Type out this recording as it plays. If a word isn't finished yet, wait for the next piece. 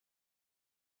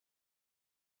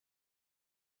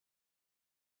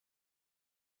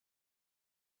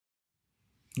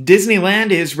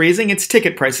Disneyland is raising its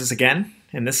ticket prices again,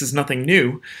 and this is nothing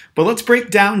new, but let's break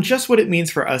down just what it means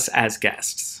for us as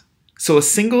guests. So a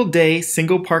single day,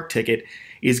 single park ticket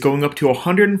is going up to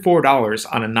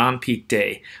 $104 on a non-peak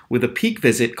day, with a peak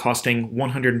visit costing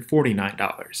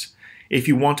 $149. If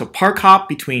you want a park hop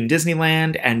between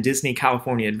Disneyland and Disney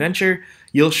California Adventure,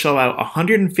 you'll shell out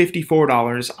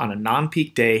 $154 on a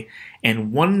non-peak day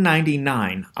and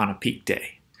 $199 on a peak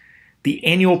day. The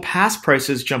annual pass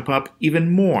prices jump up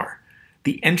even more.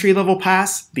 The entry-level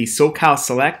pass, the SoCal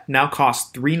Select, now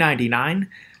costs $399.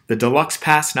 The Deluxe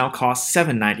Pass now costs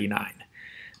 $799.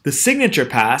 The Signature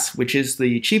Pass, which is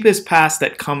the cheapest pass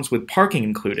that comes with parking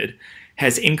included,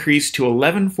 has increased to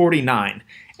 $1149.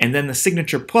 And then the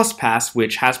Signature Plus Pass,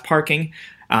 which has parking,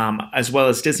 as well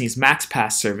as Disney's Max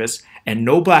Pass service and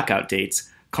no blackout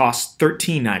dates, costs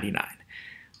 $13.99.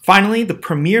 Finally, the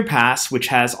Premier Pass, which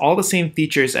has all the same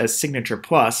features as Signature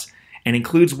Plus and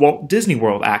includes Walt Disney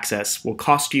World access, will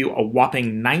cost you a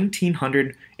whopping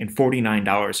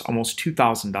 $1,949, almost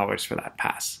 $2,000 for that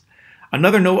pass.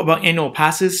 Another note about annual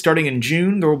passes, starting in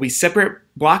June, there will be separate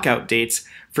blackout dates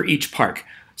for each park.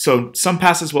 So some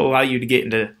passes will allow you to get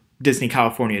into Disney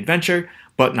California Adventure,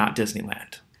 but not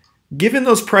Disneyland. Given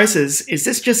those prices, is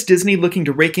this just Disney looking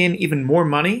to rake in even more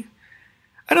money?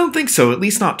 I don't think so, at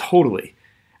least not totally.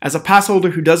 As a pass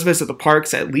holder who does visit the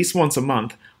parks at least once a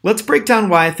month, let's break down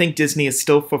why I think Disney is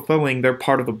still fulfilling their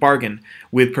part of the bargain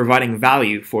with providing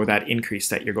value for that increase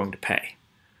that you're going to pay.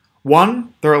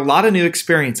 One, there are a lot of new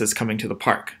experiences coming to the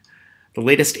park. The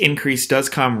latest increase does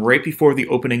come right before the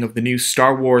opening of the new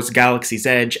Star Wars Galaxy's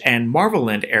Edge and Marvel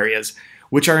Land areas,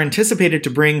 which are anticipated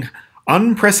to bring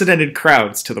unprecedented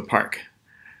crowds to the park.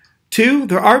 Two,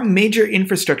 there are major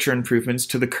infrastructure improvements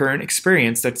to the current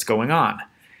experience that's going on.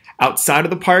 Outside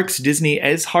of the parks, Disney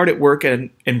is hard at work at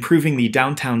improving the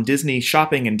downtown Disney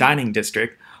shopping and dining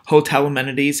district, hotel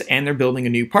amenities, and they're building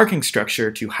a new parking structure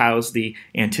to house the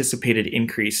anticipated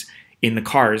increase in the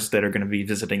cars that are going to be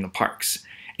visiting the parks.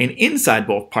 And inside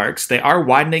both parks, they are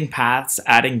widening paths,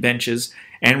 adding benches,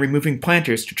 and removing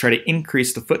planters to try to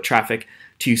increase the foot traffic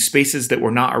to spaces that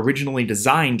were not originally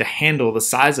designed to handle the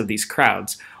size of these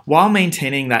crowds, while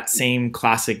maintaining that same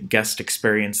classic guest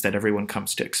experience that everyone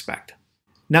comes to expect.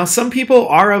 Now, some people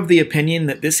are of the opinion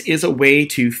that this is a way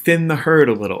to thin the herd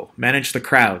a little, manage the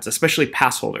crowds, especially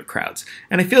pass holder crowds,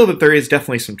 and I feel that there is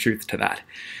definitely some truth to that.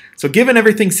 So given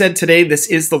everything said today, this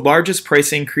is the largest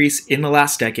price increase in the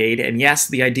last decade, and yes,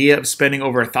 the idea of spending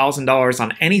over $1,000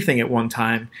 on anything at one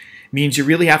time means you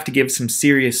really have to give some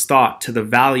serious thought to the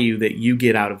value that you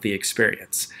get out of the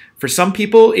experience. For some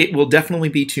people, it will definitely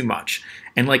be too much,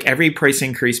 and like every price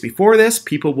increase before this,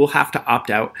 people will have to opt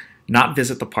out, not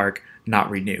visit the park,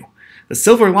 not renew. The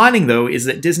silver lining, though, is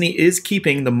that Disney is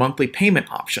keeping the monthly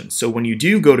payment option, so when you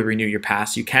do go to renew your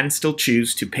pass, you can still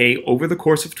choose to pay over the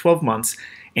course of 12 months,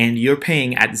 and you're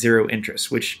paying at zero interest,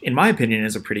 which, in my opinion,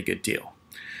 is a pretty good deal.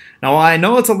 Now, while I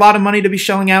know it's a lot of money to be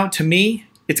shelling out, to me,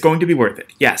 it's going to be worth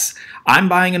it. Yes, I'm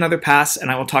buying another pass, and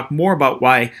I will talk more about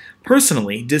why,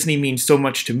 personally, Disney means so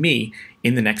much to me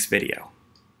in the next video.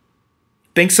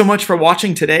 Thanks so much for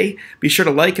watching today. Be sure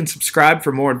to like and subscribe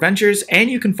for more adventures, and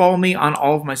you can follow me on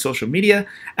all of my social media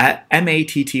at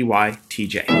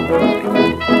MATTYTJ.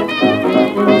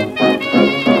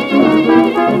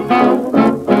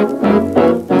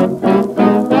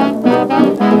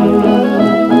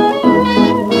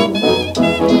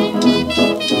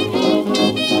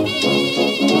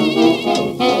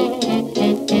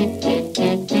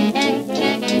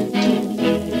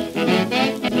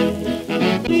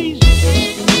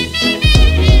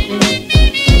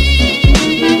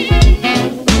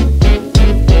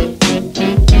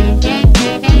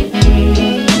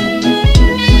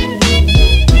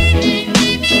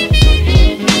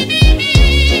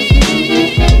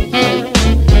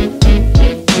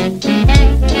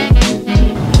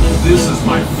 This is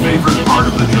my favorite part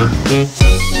of the journey.